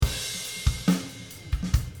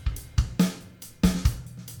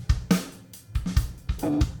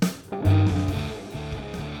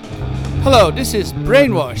Hello, this is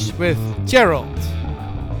Brainwash with Gerald.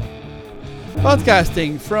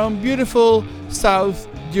 Podcasting from beautiful South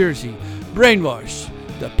Jersey. Brainwash,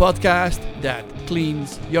 the podcast that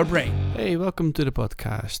cleans your brain. Hey, welcome to the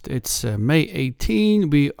podcast. It's May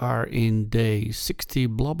 18. We are in day 60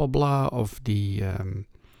 blah blah blah of the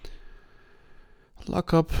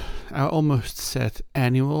lockup. I almost said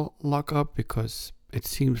annual lockup because it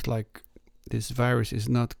seems like this virus is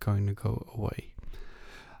not going to go away.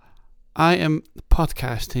 I am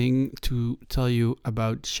podcasting to tell you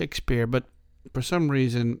about Shakespeare, but for some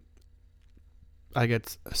reason I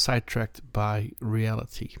get sidetracked by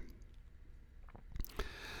reality.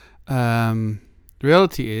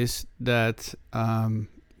 Reality is that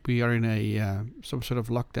we are in a some sort of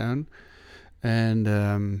lockdown,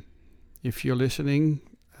 and if you're listening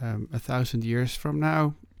 1,000 years from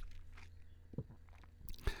now,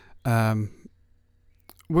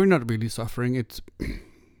 we're not really suffering. It's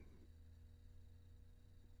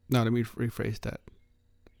no, let me rephrase that.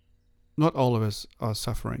 Not all of us are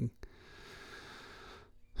suffering.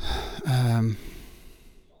 I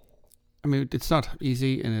mean, it's not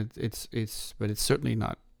easy, and but it's certainly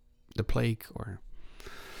not the plague or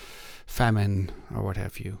famine or what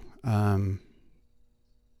have you.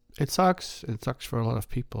 It sucks. It sucks for a lot of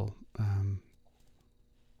people,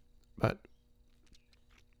 but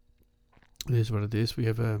it is what it is. We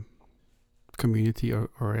have a community or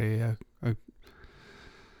a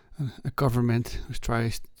government who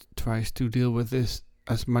tries to deal with this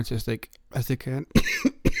as much as they can.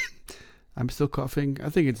 I'm still coughing.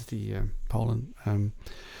 I think it's the pollen.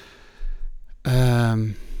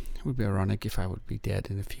 It would be ironic if I would be dead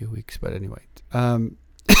in a few weeks, but anyway,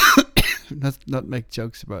 let's not make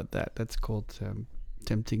jokes about that. That's called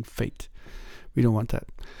tempting fate. We don't want that.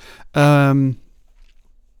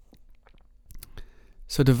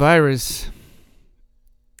 So the virus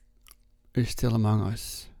is still among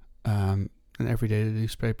us. And every day the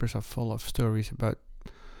newspapers are full of stories about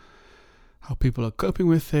how people are coping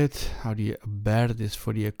with it, how bad it is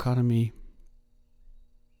for the economy.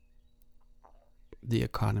 The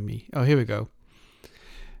economy. Oh, here we go.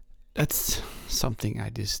 That's something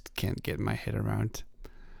I just can't get my head around.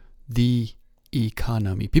 The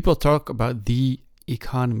economy. People talk about the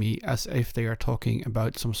economy as if they are talking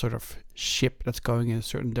about some sort of ship that's going in a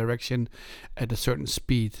certain direction at a certain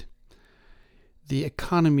speed. The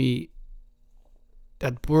economy,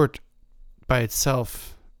 that word by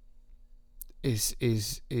itself is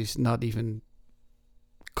not even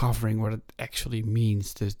covering what it actually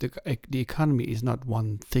means. The economy is not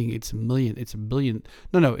one thing. It's a million. It's a billion.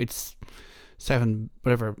 No. It's 7.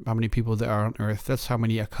 Whatever. How many people there are on Earth? That's how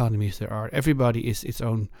many economies there are. Everybody is its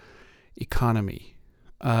own economy.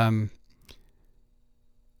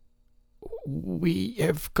 We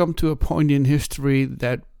have come to a point in history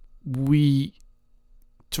that we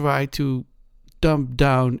try to dump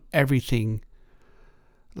down everything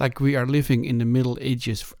like we are living in the Middle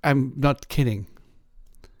Ages. I'm not kidding.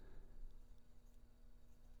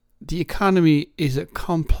 The economy is a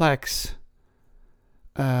complex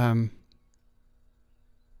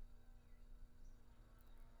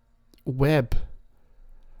web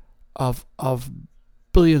of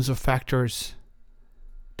billions of factors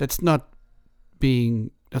that's not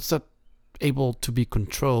able to be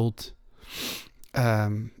controlled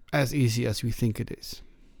as easy as we think it is.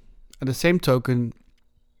 At the same token,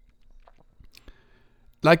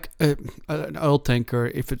 like an oil tanker,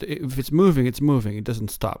 if it's moving, it's moving. It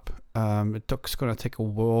doesn't stop. It's going to take a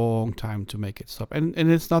long time to make it stop, and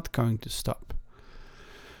it's not going to stop.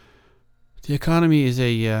 The economy is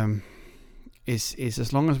is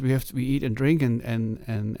as long as we eat and drink and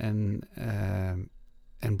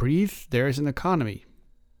breathe, there is an economy.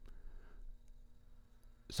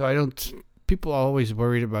 So people are always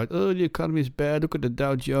worried about, the economy is bad, look at the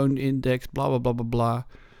Dow Jones index, blah, blah, blah, blah, blah.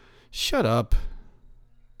 Shut up.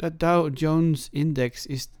 That Dow Jones index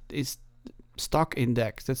is stock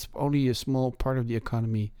index. That's only a small part of the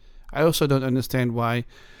economy. I also don't understand why,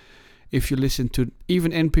 if you listen to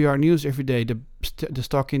even NPR News every day, the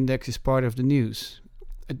stock index is part of the news.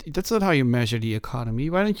 That's not how you measure the economy.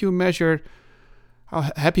 Why don't you measure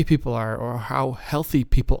how happy people are, or how healthy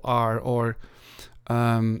people are, or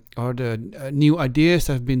the new ideas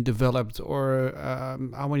that have been developed, or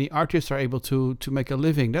how many artists are able to make a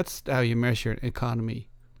living? That's how you measure an economy,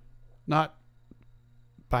 not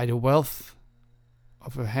by the wealth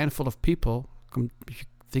of a handful of people. If you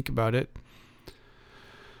think about it,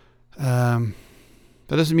 that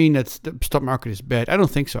doesn't mean that the stock market is bad. I don't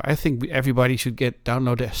think so. I think everybody should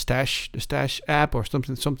download the Stash app or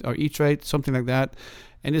something, or E-Trade, something like that,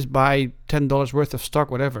 and just buy $10 worth of stock,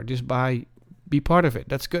 whatever. Just buy be part of it.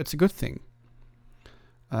 That's good. It's a good thing.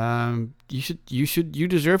 You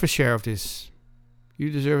deserve a share of this. You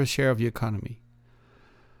deserve a share of the economy.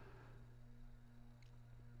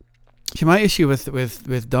 See, my issue with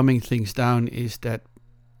dumbing things down is that,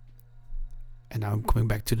 and now I'm coming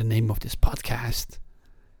back to the name of this podcast,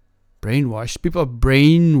 brainwashed. People are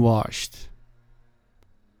brainwashed.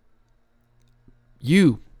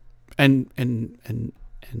 You and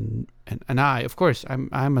I, of course,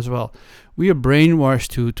 I'm as well. We are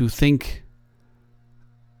brainwashed to think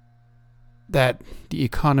that the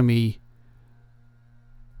economy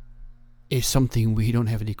is something we don't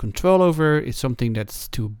have any control over. It's something that's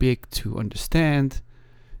too big to understand.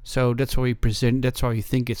 So that's why we present. That's why we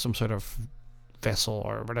think it's some sort of vessel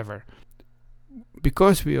or whatever.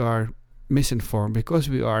 Because we are misinformed, because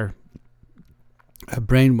we are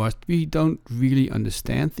brainwashed, we don't really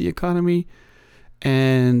understand the economy,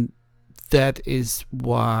 and that is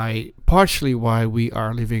why, partially why, we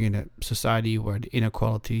are living in a society where the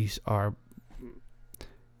inequalities are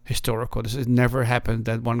historical. This has never happened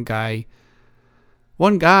that one guy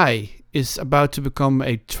is about to become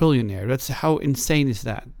a trillionaire. That's how insane is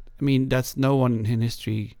that? I mean, that's no one in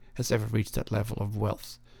history has ever reached that level of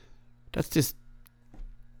wealth. That's just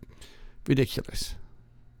ridiculous.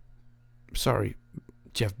 Sorry,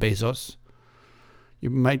 Jeff Bezos. You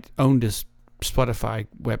might own this Spotify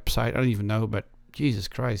website. I don't even know, but Jesus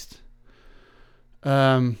Christ.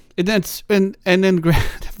 And then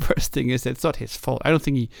the first thing is that it's not his fault. I don't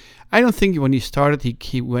think when he started,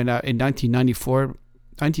 he went out in 1994.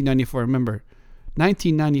 1994, remember,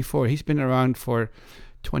 1994. He's been around for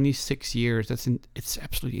 26 years. It's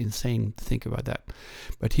absolutely insane to think about that.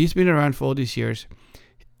 But he's been around for all these years.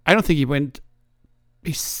 I don't think he went.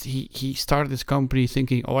 He started this company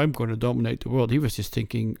thinking, "Oh, I'm going to dominate the world." He was just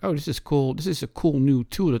thinking, "Oh, this is cool. This is a cool new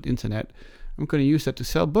tool at the internet. I'm going to use that to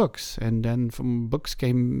sell books." And then from books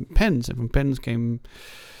came pens, and from pens came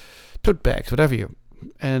tote bags, whatever you.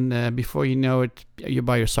 And before you know it, you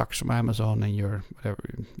buy your socks from Amazon and your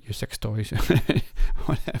sex toys,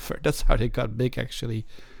 whatever. That's how they got big, actually,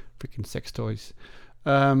 freaking sex toys.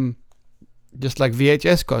 Just like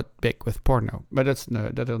VHS got big with porno, but that's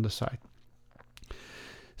on the side.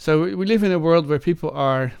 So we live in a world where people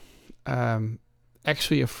are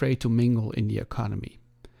actually afraid to mingle in the economy.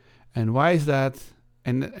 And why is that?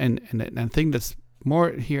 And I think that's more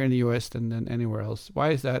here in the US than anywhere else. Why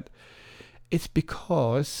is that? It's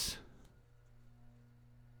because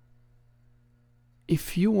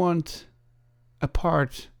if you want a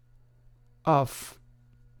part of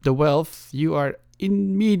the wealth, you are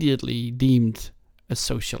immediately deemed a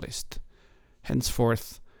socialist,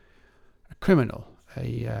 henceforth a criminal,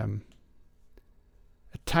 a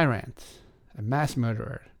tyrant, a mass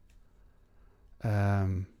murderer.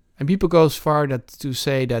 And people go as far to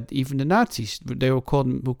say that even the Nazis, who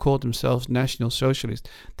called themselves National Socialists,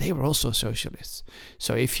 they were also socialists.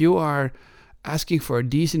 So if you are asking for a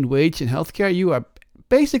decent wage in healthcare, you are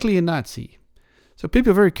basically a Nazi. So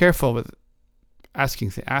people are very careful with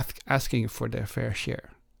asking for their fair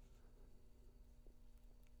share.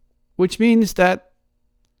 Which means that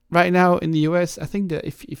right now in the US, I think that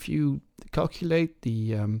if you calculate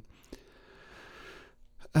the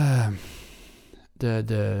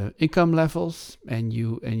income levels and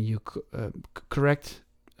you correct,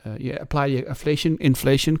 you apply the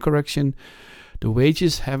inflation correction, the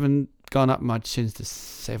wages haven't gone up much since the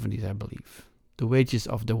 70s, I believe. The wages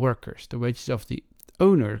of the workers, the wages of the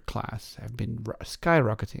owner class have been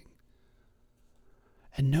skyrocketing.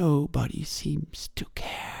 And nobody seems to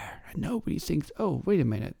care. And nobody thinks, oh, wait a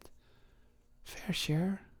minute, fair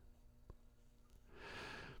share?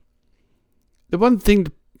 The one thing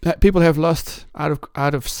that people have lost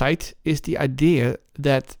out of sight is the idea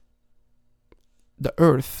that the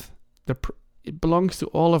earth, it belongs to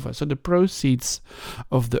all of us. So the proceeds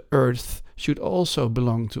of the earth should also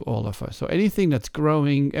belong to all of us. So anything that's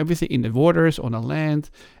growing, everything in the waters, on the land,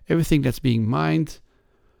 everything that's being mined,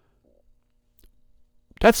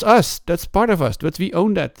 that's us. That's part of us. But we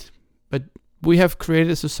own that. But we have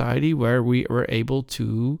created a society where we were able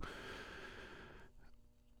to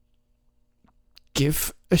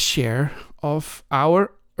give a share of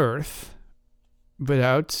our earth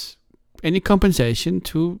without any compensation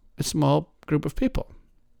to a small group of people.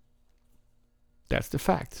 That's the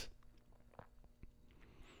fact.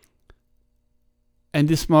 And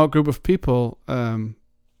this small group of people,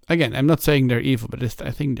 again, I'm not saying they're evil, but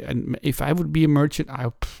I think and if I would be a merchant,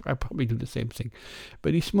 I'd probably do the same thing.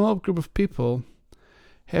 But this small group of people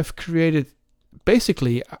have created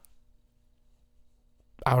basically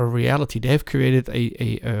our reality. They have created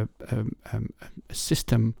a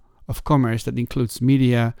system of commerce that includes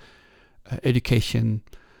media, education,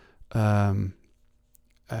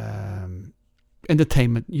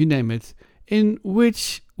 entertainment, you name it, in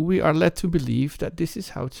which we are led to believe that this is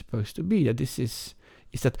how it's supposed to be, that this is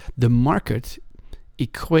that the market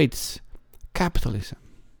equates capitalism.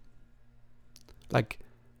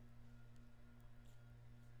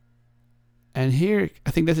 And here,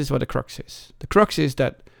 I think this is what the crux is. The crux is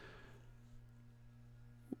that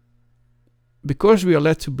because we are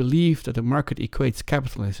led to believe that the market equates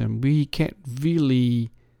capitalism, we can't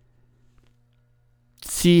really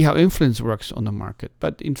see how influence works on the market.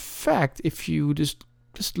 But in fact, if you just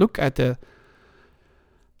look at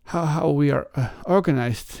how we are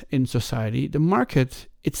organized in society, the market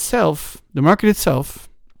itself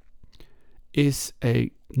is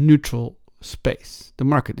a neutral space. The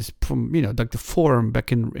market is from like the forum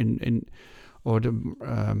back in or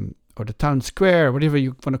the town square, whatever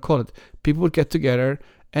you want to call it. People would get together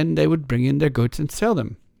and they would bring in their goods and sell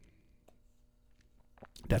them.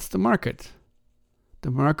 That's the market. The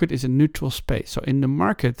market is a neutral space. So in the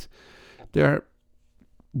market,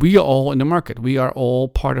 we are all in the market. We are all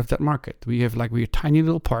part of that market. We are tiny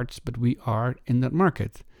little parts, but we are in that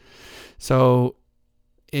market. So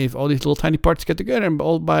if all these little tiny parts get together and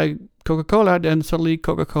all buy Coca-Cola, then suddenly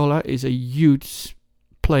Coca-Cola is a huge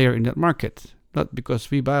player in that market. Not because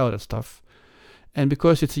we buy all that stuff. And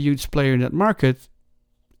because it's a huge player in that market,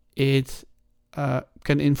 it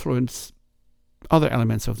can influence other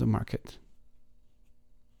elements of the market.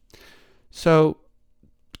 So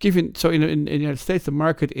in the United States, the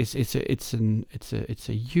market is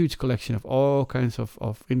a huge collection of all kinds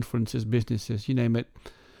of influences, businesses, you name it,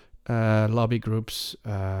 lobby groups,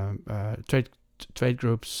 trade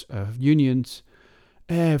groups, unions.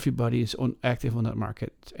 Everybody is active on that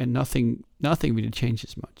market, and nothing really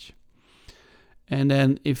changes much. And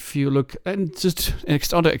then if you look, and just an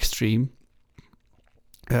other extreme,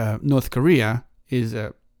 North Korea is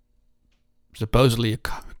supposedly a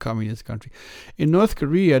communist country. In North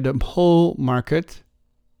Korea, the whole market,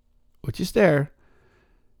 which is there,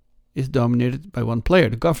 is dominated by one player,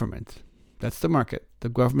 the government. That's the market. The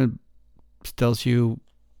government tells you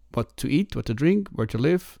what to eat, what to drink, where to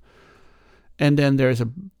live. And then there's a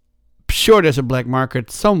black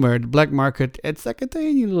market somewhere. The black market, it's like a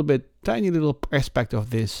tiny little aspect of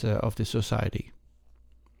this society.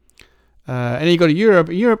 And then you go to Europe.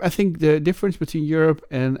 In Europe, I think the difference between Europe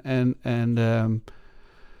and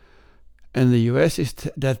the US is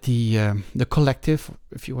that the collective,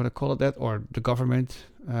 if you want to call it that, or the government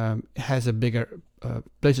plays a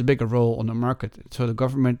bigger role on the market. So the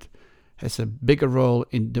government has a bigger role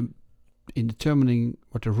in determining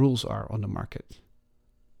what the rules are on the market.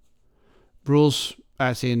 Rules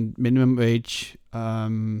as in minimum wage,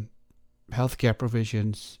 healthcare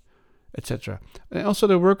provisions, etc. And also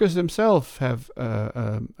the workers themselves have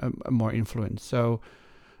a more influence. So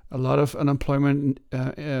a lot of unemployment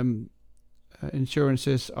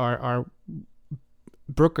insurances are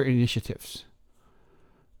broker initiatives.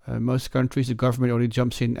 Most countries, the government only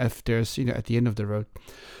jumps in if there's at the end of the road.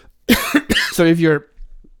 So if you're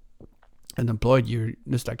unemployed, you're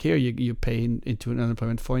just like here, you pay into an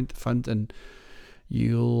unemployment fund, and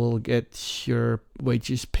you'll get your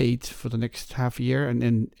wages paid for the next half year.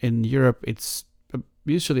 And in Europe, it's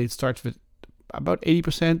usually it starts with about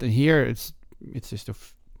 80%, and here it's just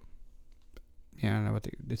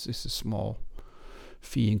this is a small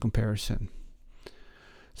fee in comparison.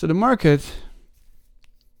 So the market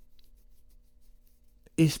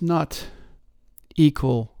is not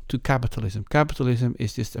equal to capitalism. Capitalism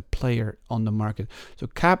is just a player on the market. So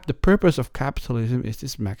the purpose of capitalism is to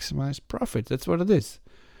maximize profit. That's what it is.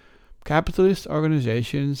 Capitalist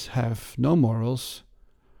organizations have no morals,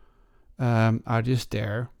 are just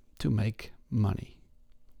there to make money.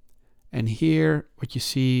 And here what you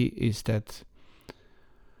see is that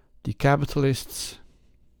the capitalists,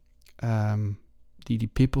 the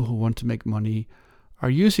people who want to make money, are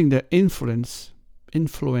using their influence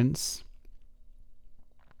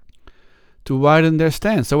to widen their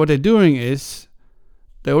stance. So what they're doing is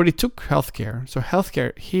they already took healthcare. So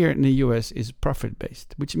healthcare here in the US is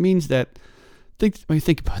profit-based, which means that when you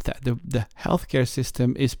think about that, the healthcare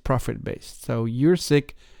system is profit-based. So you're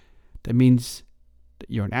sick, that means that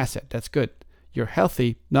you're an asset. That's good. You're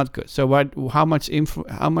healthy, not good. So how much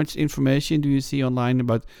information do you see online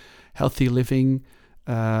about healthy living,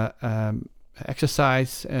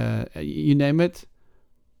 exercise, you name it,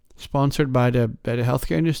 sponsored by the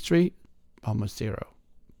healthcare industry? Almost zero.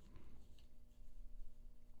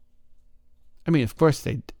 I mean, of course,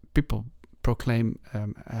 people proclaim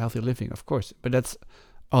healthy living, of course, but that's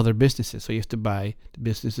other businesses. So you have to buy the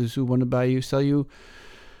businesses who want to sell you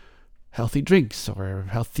healthy drinks or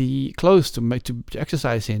healthy clothes to make to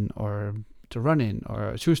exercise in, or to run in,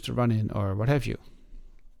 or choose to run in, or what have you.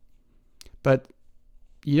 But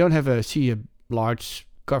you don't see a large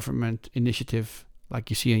government initiative like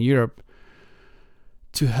you see in Europe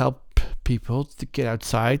to help people to get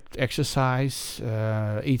outside, exercise,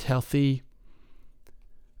 eat healthy,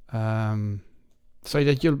 so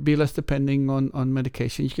that you'll be less depending on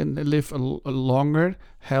medication. You can live a longer,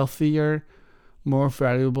 healthier, more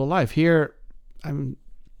valuable life. Here, and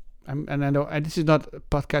I know, and this is not,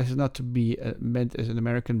 podcast is not to be meant as an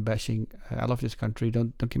American bashing. I love this country.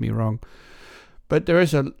 Don't get me wrong, but there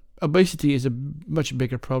is obesity is a much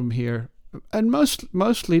bigger problem here, and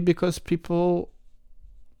mostly because people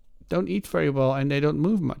don't eat very well and they don't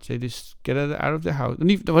move much. They just get out of the house.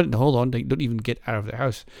 Hold on, they don't even get out of the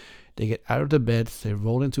house. They get out of the bed, they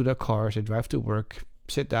roll into their cars, they drive to work,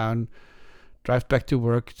 sit down, drive back to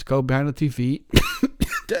work, go behind the TV.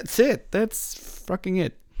 That's it. That's fucking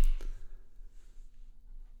it.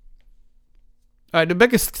 All right, the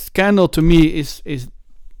biggest scandal to me is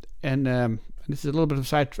and this is a little bit of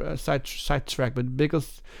sidetrack, but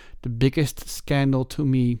the biggest scandal to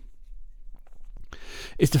me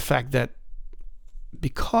is the fact that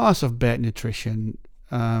because of bad nutrition,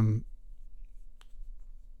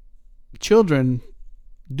 children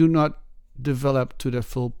do not develop to their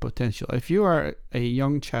full potential. If you are a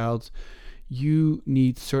young child, you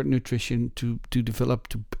need certain nutrition to develop,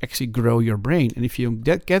 to actually grow your brain. And if you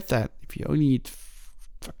don't get that, if you only eat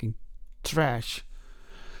fucking trash,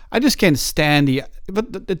 I just can't stand the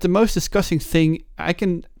most disgusting thing I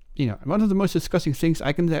can, one of the most disgusting things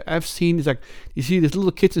I've seen is like, you see these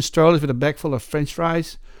little kids in strollers with a bag full of French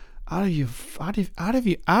fries. Are you out of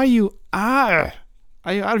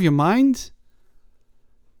your mind?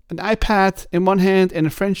 An iPad in one hand and a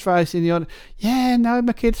French fries in the other. Yeah, now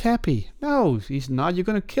my kid's happy. No, he's not. You're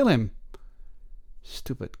gonna kill him.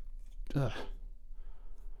 Stupid. Ugh.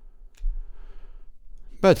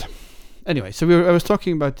 But anyway, so I was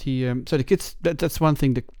talking about the kids. That's one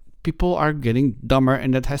thing. The people are getting dumber,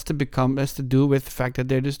 and that has to do with the fact that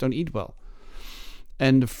they just don't eat well.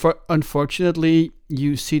 And unfortunately,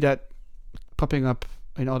 you see that popping up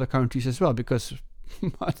in other countries as well, because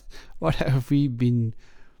what have we been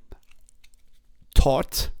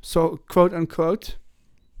taught? So, quote unquote,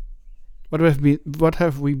 what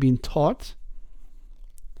have we been taught?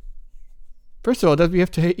 First of all, that we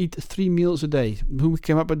have to eat 3 meals a day. Who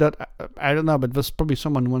came up with that? I don't know, but it was probably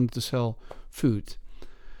someone who wanted to sell food.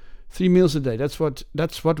 3 meals a day. That's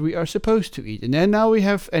what we are supposed to eat. And then now we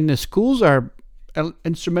have, and the schools are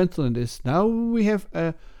instrumental in this. Now we have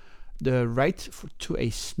the right to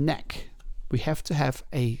a snack. We have to have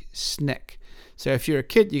a snack. So if you're a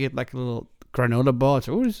kid, you get like a little granola bar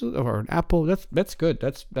or an apple. That's good.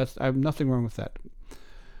 That's I have nothing wrong with that.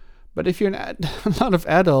 But if you're a lot of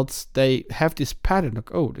adults, they have this pattern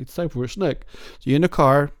like, oh, it's time for a snack. So you're in the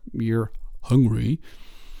car, you're hungry.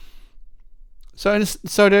 So there's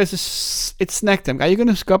it's snack time. Are you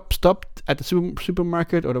gonna stop at the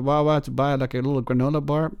supermarket or the Wawa to buy like a little granola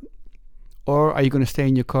bar, or are you gonna stay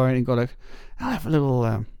in your car and go like, I'll have a little,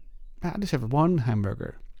 I'll just have one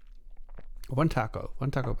hamburger, one taco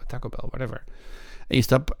Bell, whatever. And you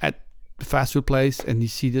stop at the fast food place and you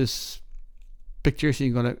see this pictures and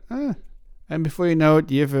you go like, and before you know it,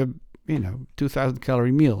 you have a 2,000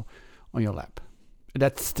 calorie meal on your lap.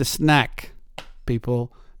 That's the snack,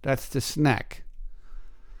 people. That's the snack.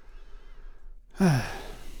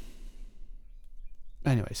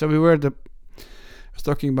 Anyway, so I was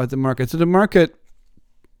talking about the market. So the market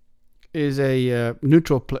is a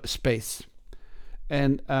neutral space,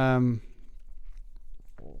 and so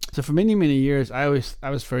for many years, I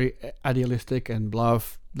was very idealistic and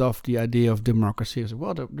loved the idea of democracy. I was like,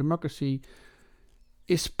 well, the democracy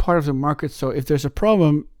is part of the market, so if there's a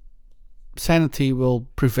problem, sanity will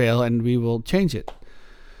prevail and we will change it.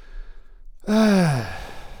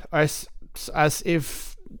 As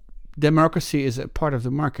if democracy is a part of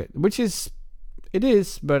the market, which it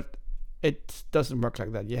is, but it doesn't work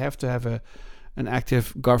like that. You have to have an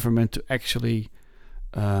active government to actually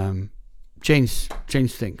change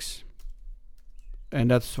things, and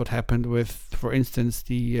that's what happened with, for instance,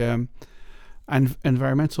 the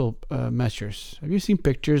environmental measures. Have you seen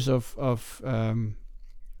pictures of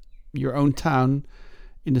your own town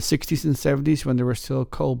in the 60s and 70s when there were still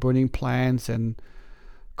coal burning plants and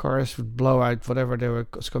cars would blow out whatever they were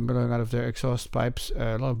blowing out of their exhaust pipes?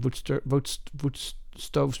 A lot of wood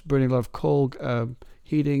stoves burning, a lot of coal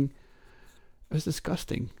heating. It was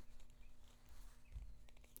disgusting.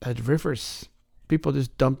 At rivers, people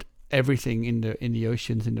just dumped everything in the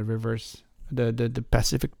oceans, in the rivers. The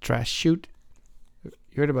Pacific trash chute.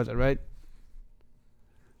 You heard about that, right?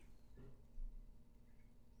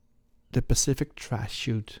 The Pacific Trash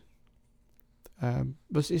Chute.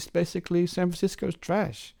 But it's basically San Francisco's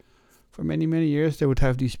trash. For many, many years, they would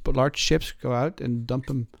have these large ships go out and dump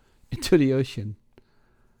them into the ocean.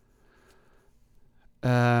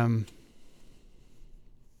 Yeah.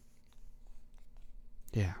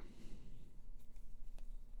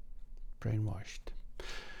 Brainwashed.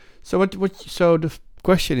 So so the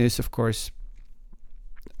question is, of course,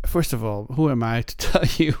 first of all, who am I to tell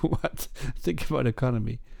you what to think about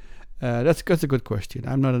economy? That's a good question.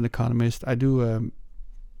 I'm not an economist. I do. I'm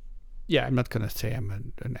not gonna say I'm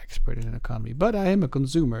an expert in an economy, but I am a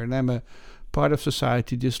consumer and I'm a part of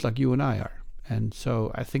society, just like you and I are. And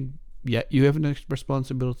so I think, you have a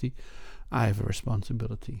responsibility. I have a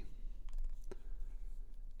responsibility,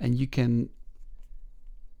 and you can,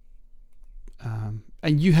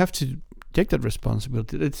 and you have to take that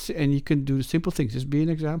responsibility. And you can do simple things. Just be an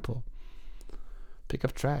example. Pick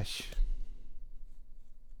up trash.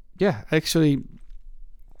 Yeah, actually,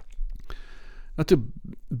 not to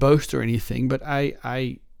boast or anything, but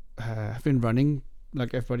I have been running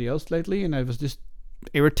like everybody else lately, and I was just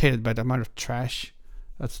irritated by the amount of trash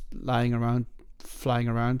that's lying around, flying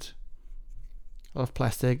around. A lot of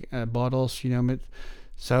plastic bottles, you know.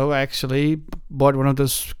 So I actually bought one of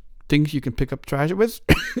those things you can pick up trash with.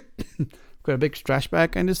 Got a big trash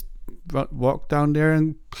bag and just walk down there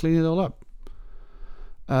and clean it all up.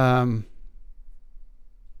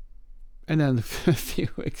 And then a few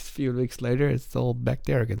weeks later, it's all back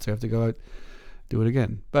there again. So I have to go out, do it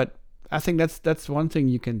again. But I think that's one thing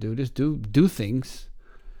you can do. Just do things.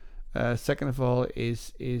 Second of all,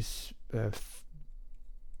 is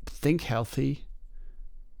think healthy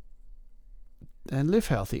and live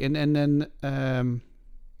healthy, and then and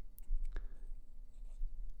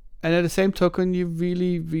at the same token, you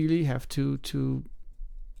really have to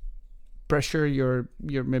pressure your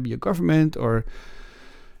maybe your government or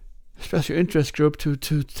special interest group to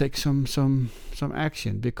take some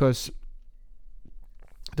action, because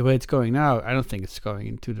the way it's going now, I don't think it's going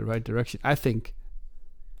into the right direction. I think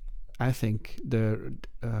the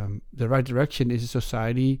right direction is a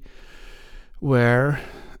society where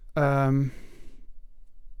all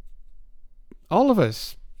of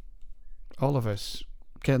us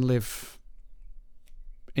can live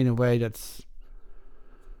in a way that's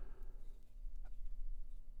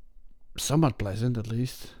somewhat pleasant, at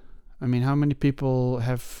least. I mean, how many people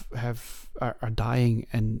are dying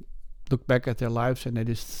and look back at their lives and they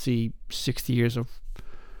just see 60 years of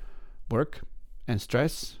work and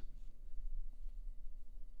stress?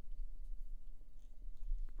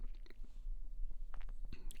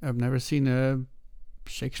 I've never seen a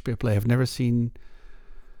Shakespeare play. I've never seen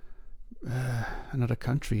another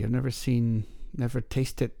country. I've never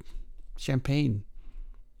tasted champagne.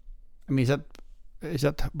 I mean, is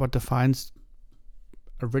that what defines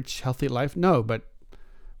a rich, healthy life? No, but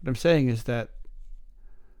what I'm saying is that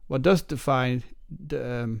what does define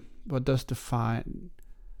a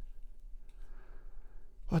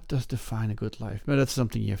good life? Well, that's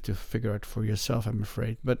something you have to figure out for yourself, I'm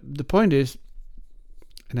afraid. But the point is,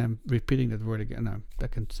 and I'm repeating that word again. No, I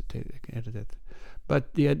can edit it.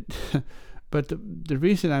 But the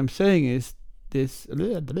reason I'm saying is this.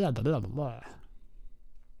 Now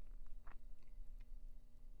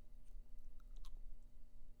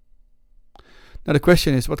the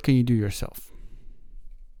question is, what can you do yourself?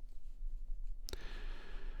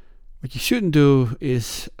 What you shouldn't do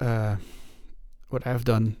is what I've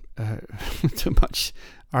done too much.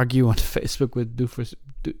 Argue on Facebook with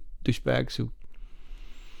douchebags who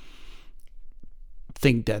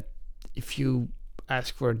think that if you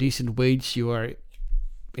ask for a decent wage, you are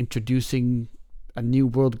introducing a new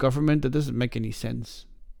world government. That doesn't make any sense.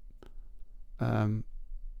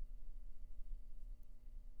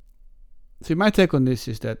 See, my take on this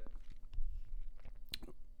is that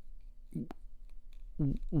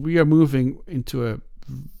we are moving into a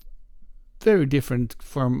very different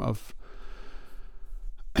form of.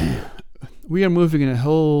 We are moving in a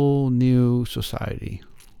whole new society.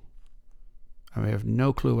 And we have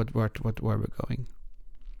no clue where we're going.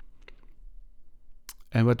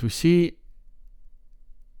 And what we see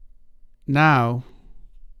now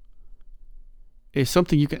is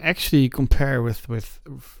something you can actually compare with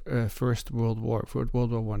First World War, World War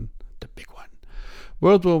One, the big one.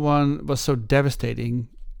 World War One was so devastating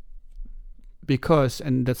because,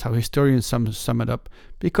 and that's how historians sum it up,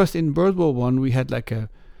 because in World War One we had like an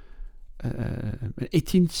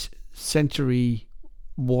 18th century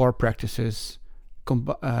war practices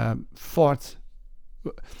fought.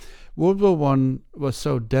 World War One was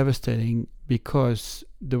so devastating because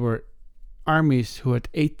there were armies who had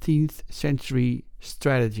 18th century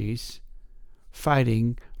strategies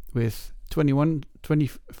fighting with 20.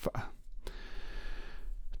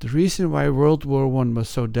 The reason why World War I was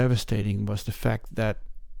so devastating was the fact that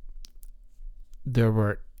there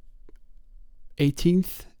were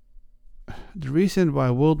 18th. The reason why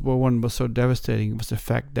World War I was so devastating was the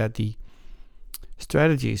fact that the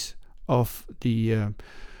strategies of the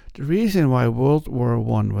reason why World War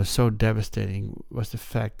I was so devastating was the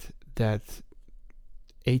fact that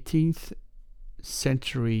 18th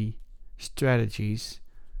century strategies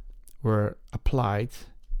were applied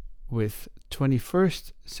with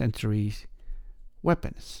 21st century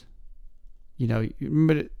weapons. You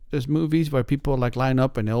remember those movies where people like line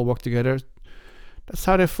up and they all walk together? That's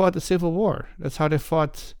how they fought the Civil War. That's how they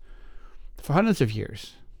fought for hundreds of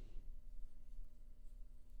years.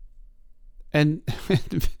 And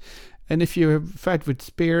and if you fight with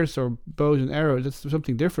spears or bows and arrows, that's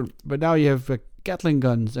something different. But now you have Gatling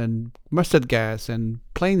guns and mustard gas and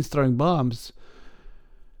planes throwing bombs.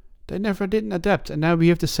 They never didn't adapt, and now we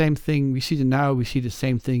have the same thing. We see the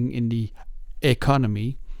same thing in the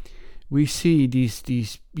economy. We see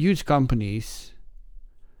these huge companies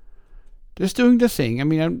just doing the thing. I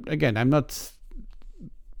mean,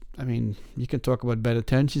 you can talk about bad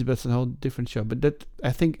intentions, but it's a whole different show. But that,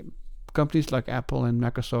 I think, companies like Apple and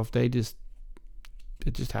Microsoft, it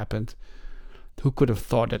just happened. Who could have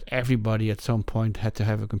thought that everybody at some point had to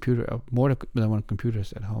have a computer, more than one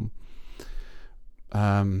computers at home?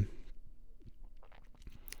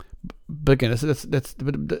 But again,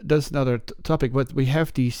 that's another topic. But we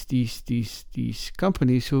have these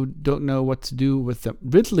companies who don't know what to do with them.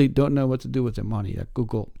 Literally don't know what to do with their money. Like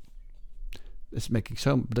Google is making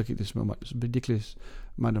some ridiculous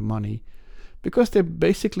amount of money because they're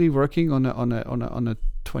basically working on a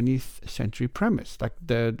 20th century premise, like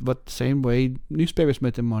the same way newspapers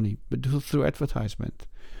made their money, but through advertisement.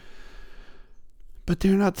 But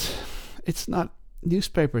they're not. It's not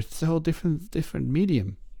newspapers. It's a whole different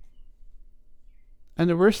medium. And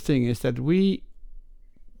the worst thing is that we're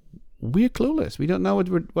clueless. We don't know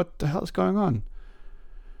what the hell is going on.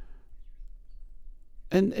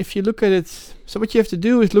 And if you look at it, so what you have to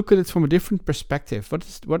do is look at it from a different perspective.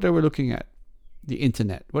 What are we looking at? The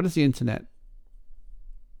internet. What is the internet?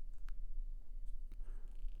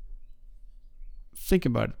 Think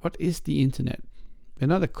about it. What is the internet?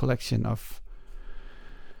 Another collection of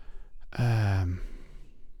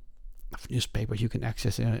newspapers you can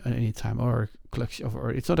access at any time, or collection of,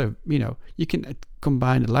 or it's not a, you can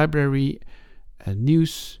combine the library,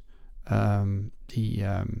 news, the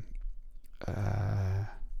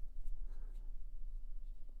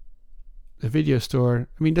video store.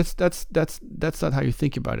 I mean, that's not how you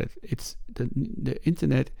think about it. It's the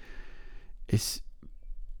internet is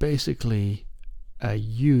basically a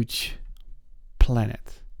huge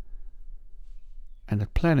planet, and the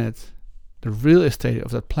real estate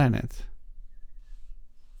of that planet,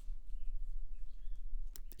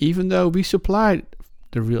 even though we supply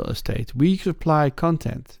the real estate, we supply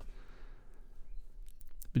content,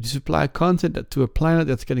 but you supply content to a planet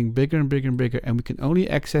that's getting bigger and bigger and bigger, and we can only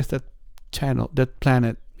access that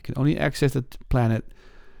planet. We can only access that planet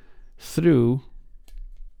through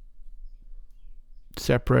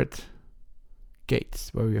separate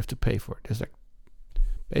gates where we have to pay for it. There's like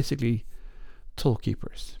basically toll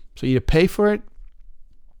keepers. So you either pay for it,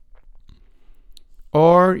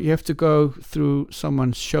 or you have to go through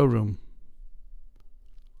someone's showroom.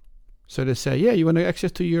 So they say, yeah, you want to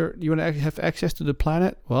have access to the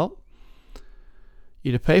planet? Well,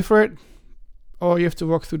 either pay for it, or you have to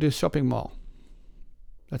walk through this shopping mall.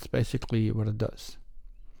 That's basically what it does.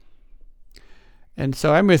 And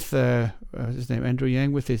so I'm with his name Andrew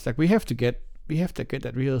Yang with this. Like we have to get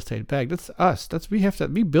that real estate back. That's us.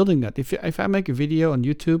 We building that. If I make a video on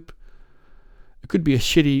YouTube, it could be a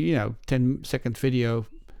shitty 10-second video,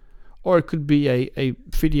 or it could be a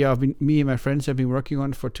video me and my friends have been working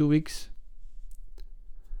on for 2 weeks.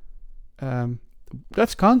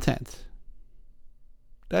 That's content.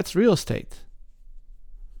 That's real estate.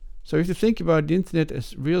 So if you think about the internet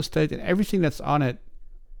as real estate, and everything that's on it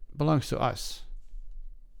belongs to us.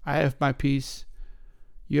 I have my piece.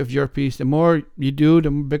 You have your piece. The more you do, the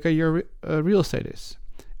bigger your real estate is.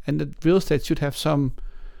 And the real estate should have some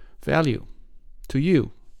value to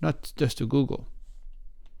you, not just to Google.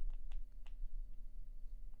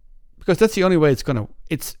 Because that's the only way it's gonna.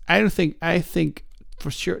 I think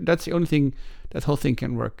for sure that's the only thing that whole thing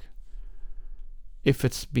can work. If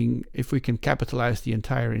we can capitalize the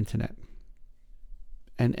entire internet.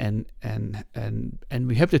 And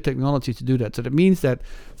we have the technology to do that. So that means that,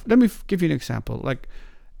 let me give you an example. Like,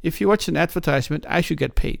 if you watch an advertisement, I should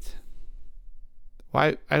get paid.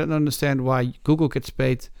 Why? I don't understand why Google gets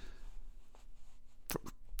paid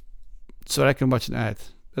so I can watch an ad.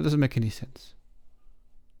 That doesn't make any sense.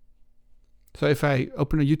 So if I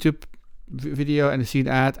open a YouTube video and I see an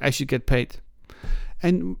ad, I should get paid.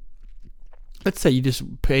 And let's say you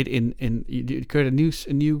just paid in you create a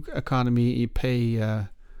new economy. You pay.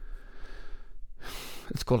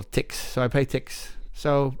 Let's call it ticks. So I pay ticks.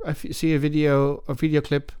 So if you see a video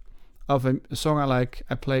clip of a song I like,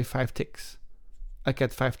 I play 5 ticks. I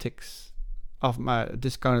get 5 ticks off my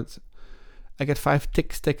discounted. I get 5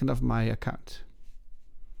 ticks taken off my account.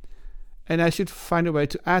 And I should find a way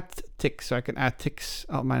to add ticks. So I can add ticks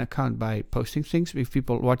on my account by posting things. If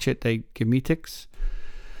people watch it, they give me ticks.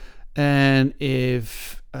 And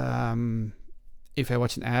if I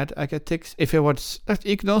watch an ad, I get ticks. If I watch,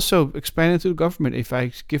 you can also explain it to the government. If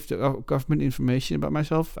I give the government information about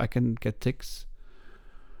myself, I can get ticks.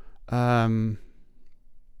 I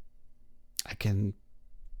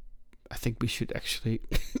think we should actually,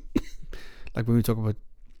 like when we talk about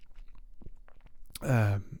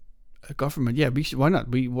government, yeah, we should. Why not?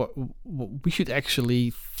 We should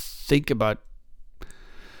actually think about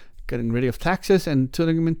getting rid of taxes and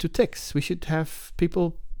turning them into ticks. We should have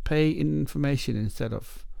people pay in information instead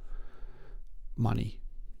of money.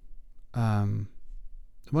 The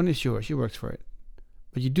money is yours. You worked for it.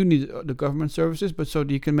 But you do need the government services, but so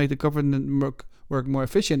you can make the government work more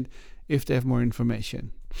efficient if they have more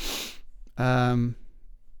information.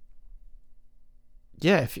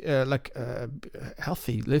 If live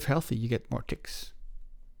healthy, you get more ticks.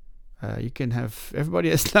 You can have, everybody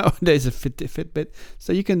has nowadays a Fitbit,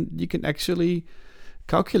 so you can actually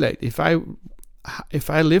calculate if I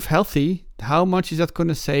live healthy, how much is that going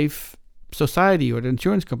to save society or the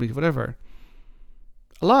insurance companies, whatever?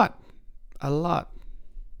 A lot.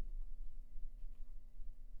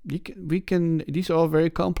 These are all very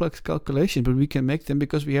complex calculations, but we can make them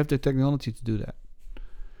because we have the technology to do that.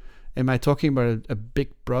 Am I talking about a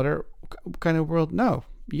Big Brother kind of world? No.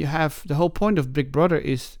 You have, the whole point of Big Brother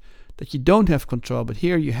is that you don't have control, but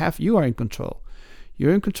here you are in control.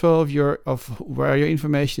 You're in control of where your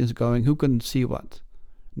information is going, who can see what.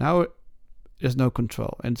 Now there's no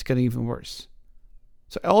control, and it's getting even worse.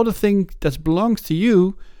 So all the things that belongs to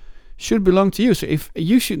you should belong to you. So if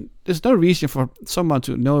you should, there's no reason for someone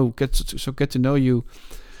to get to know you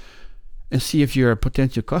and see if you're a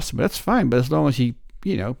potential customer. That's fine, but as long as if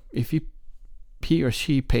he or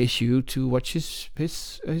she pays you to watch his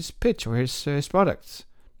pitch or his products,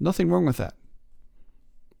 nothing wrong with that.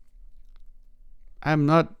 I'm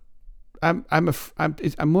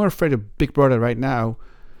more afraid of Big Brother right now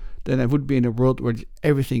than I would be in a world where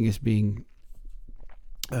everything is being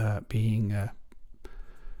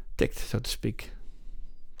ticked, so to speak.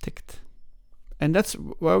 Ticked. And that's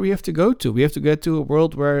where we have to go to. We have to get to a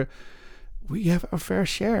world where we have our fair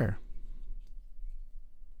share.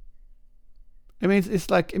 I mean,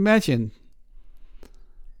 it's like, imagine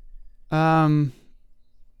in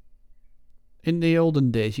the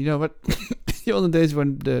olden days, you know what? The olden days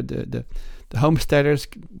when the homesteaders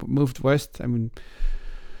moved west. I mean,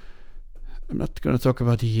 I'm not going to talk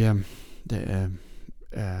about the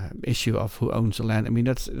issue of who owns the land. I mean,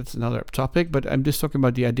 that's another topic. But I'm just talking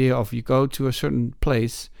about the idea of you go to a certain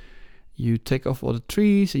place, you take off all the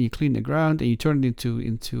trees and you clean the ground and you turn it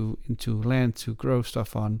into land to grow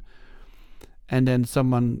stuff on. And then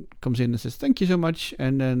someone comes in and says, "Thank you so much,"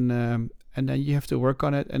 and then you have to work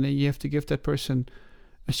on it, and then you have to give that person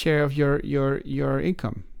a share of your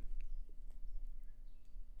income.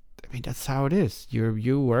 I mean, that's how it is.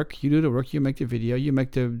 You work, you do the work, you make the video, you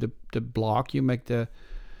make the blog, you make the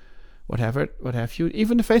what have you.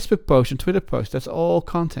 Even the Facebook post and Twitter post, that's all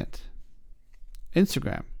content.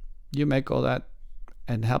 Instagram, you make all that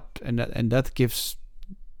and help, and that gives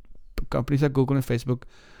companies like Google and Facebook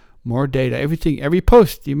more data. Every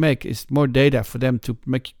post you make is more data for them to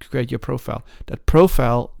create your profile. That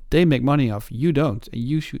profile they make money off. You don't, and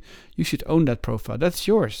you should own that profile. That's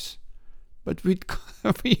yours. But we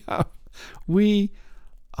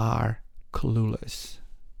are clueless,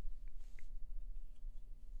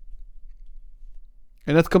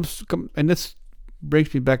 and that this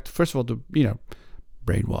brings me back to, first of all, to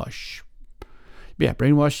brainwash. Yeah,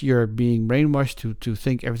 brainwash. You're being brainwashed to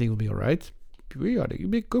think everything will be all right. We are the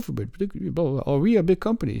big government, blah, blah, blah, or we are big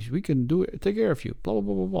companies. We can take care of you. Blah blah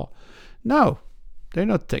blah blah blah. No, they're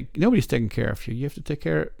not. Nobody's taking care of you. You have to take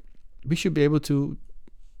care. We should be allowed to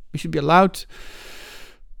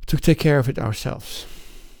take care of it ourselves.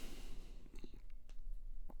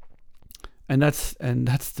 And that's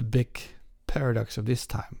the big paradox of this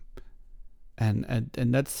time. And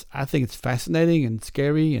that's, I think it's fascinating and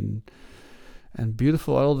scary and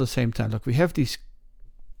beautiful all at the same time. Look, we have these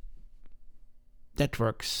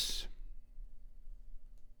networks,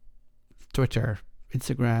 Twitter,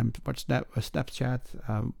 Instagram,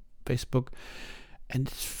 Snapchat, Facebook, and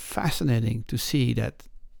it's fascinating to see that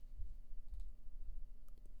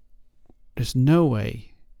there's no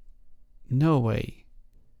way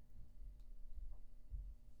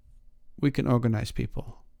we can organize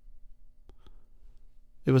people.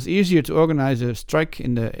 It was easier to organize a strike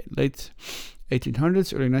in the late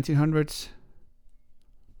 1800s, early 1900s,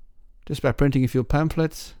 just by printing a few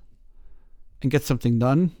pamphlets and get something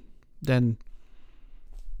done, than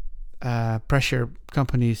pressure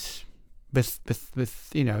companies with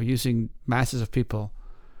using masses of people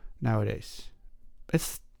nowadays.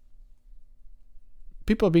 It's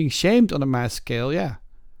people are being shamed on a mass scale, yeah.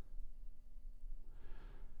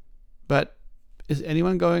 But is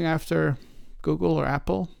anyone going after Google or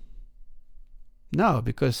Apple? No,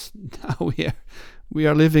 because now we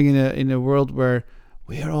are living in a world where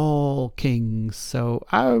we are all kings. So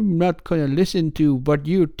I'm not going to listen to what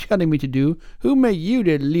you're telling me to do. Who made you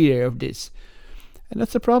the leader of this? And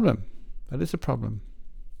that's a problem. That is a problem.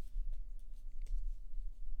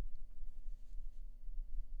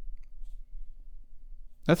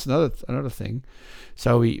 That's another thing.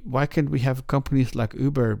 So why can't we have companies like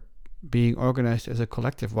Uber being organized as a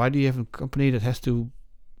collective? Why do you have a company that has to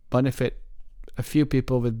benefit a few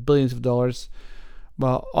people with billions of dollars,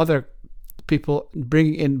 while other people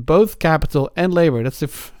bringing in both capital and labor? That's the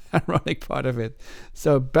ironic part of it.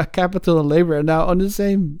 So capital and labor are now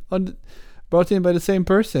brought in by the same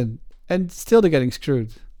person, and still they're getting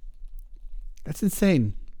screwed. That's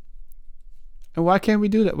insane. And why can't we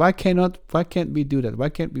do that? Why can't we do that? Why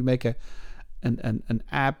can't we make an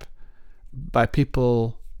app by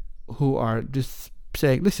people who are just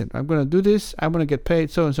saying, listen, I'm going to do this, I'm going to get paid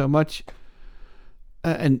so and so much,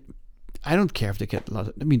 and I don't care if they get a lot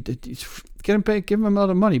of, give them a lot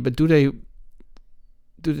of money, but do they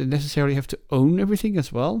necessarily have to own everything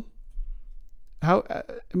as well?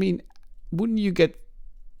 Wouldn't you get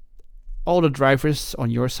all the drivers on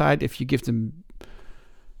your side if you give them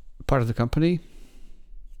part of the company?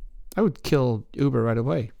 I would kill Uber right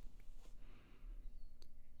away.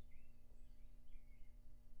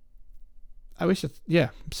 I wish that, yeah.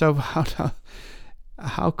 So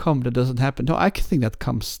how come that doesn't happen? No, I think that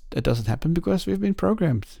doesn't happen because we've been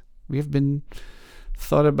programmed. We have been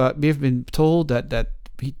told that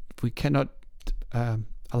we cannot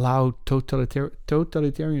allow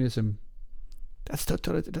totalitarianism. That's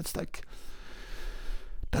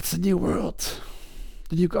the new world,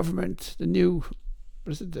 the new government, the new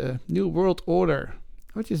world order,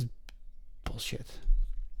 which is bullshit.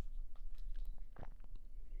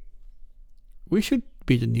 We should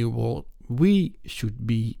be the new world. We should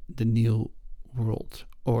be the new world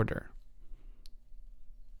order.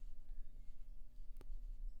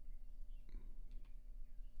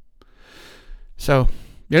 So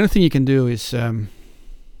the only thing you can do is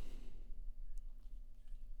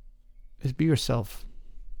be yourself,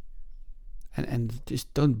 and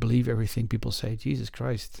just don't believe everything people say. Jesus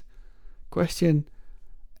Christ, question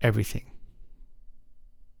everything.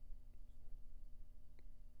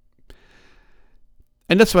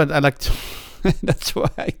 And that's what I like to. That's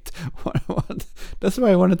why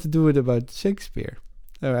I wanted to do it about Shakespeare.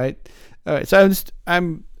 All right. So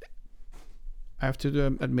I have to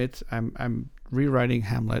admit, I'm rewriting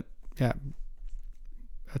Hamlet. Yeah,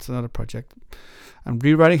 that's another project. I'm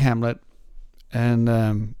rewriting Hamlet,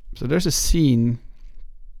 and so there's a scene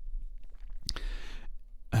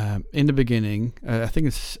in the beginning. I think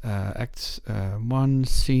it's Act 1,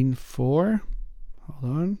 Scene 4. Hold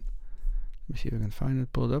on. Let me see if I can find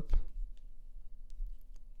it. Pull it up.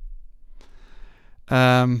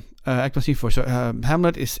 Act 1, Scene 4. So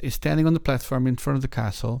Hamlet is standing on the platform in front of the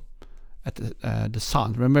castle at the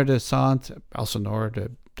Sand. Remember the Sand, Elsinore?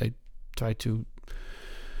 They try to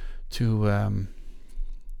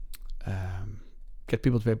get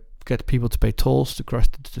people to pay tolls to cross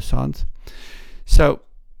the Sand. So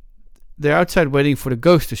they're outside waiting for the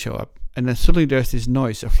ghost to show up, and then suddenly there's this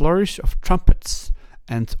noise, a flourish of trumpets,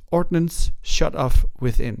 and ordnance shut off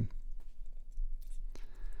within.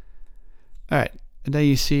 All right, and then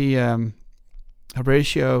you see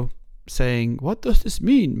Horatio saying, "What does this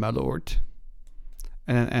mean, my lord?"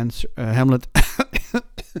 And Hamlet,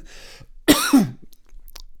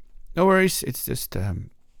 no worries, it's just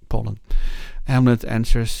Poland. Hamlet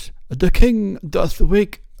answers, "The king doth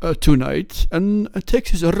wake tonight and takes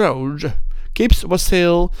his rouse, keeps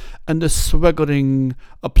wassail, and the swaggering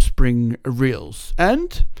upspring reels,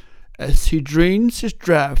 and as he drains his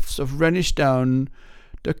draughts of Rhenish down,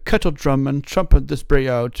 the kettle drum and trumpet display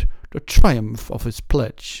out the triumph of his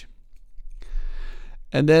pledge."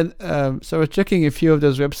 And then, so I was checking a few of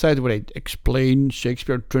those websites where they explain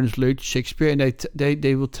Shakespeare, translate Shakespeare, and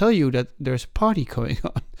they will tell you that there's a party going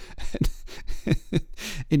on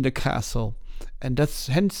in the castle, and that's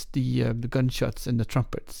hence the gunshots and the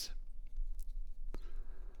trumpets.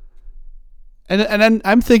 And then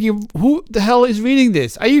I'm thinking, who the hell is reading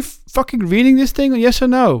this? Are you fucking reading this thing? Yes or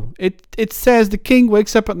no? It says the king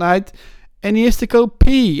wakes up at night and he has to go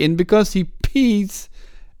pee, and because he pees,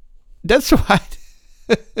 that's why.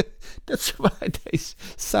 That's why they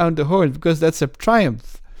sound the horn, because that's a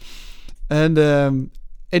triumph, and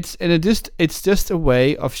it's just a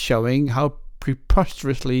way of showing how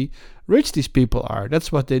preposterously rich these people are.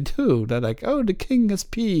 That's what they do. They're like, oh, the king has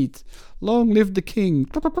peed. Long live the king.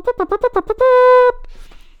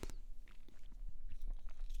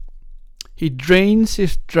 He drains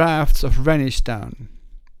his drafts of Rhenish down.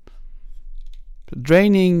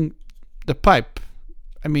 Draining the pipe.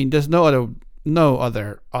 I mean, there's no other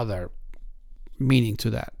meaning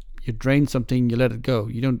to that. You drain something, you let it go.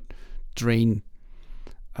 You don't drain.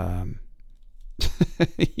 You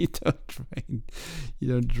don't drain.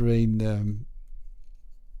 You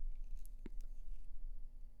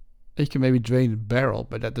can maybe drain a barrel,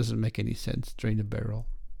 but that doesn't make any sense. Drain a barrel.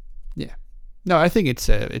 Yeah. No, I think it's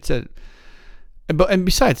a. And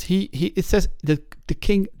besides, it says that the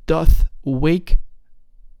king doth wake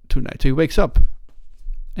tonight. So he wakes up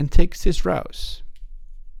and takes his rouse.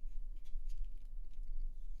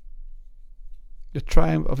 The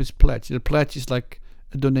triumph of his pledge. The pledge is like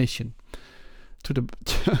a donation to the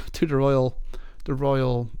to the royal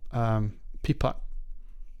peapot.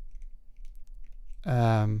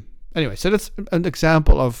 Anyway, so that's an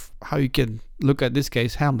example of how you can look at this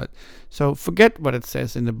case, Hamlet. So forget what it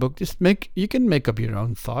says in the book. You can make up your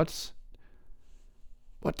own thoughts.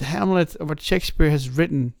 What Hamlet or what Shakespeare has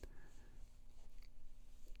written,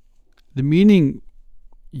 the meaning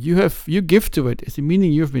you give to it is the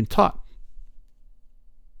meaning you have been taught,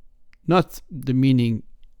 not the meaning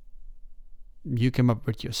you came up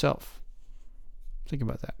with yourself. Think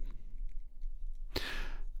about that.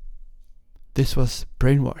 This was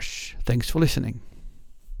Brainwash. Thanks for listening.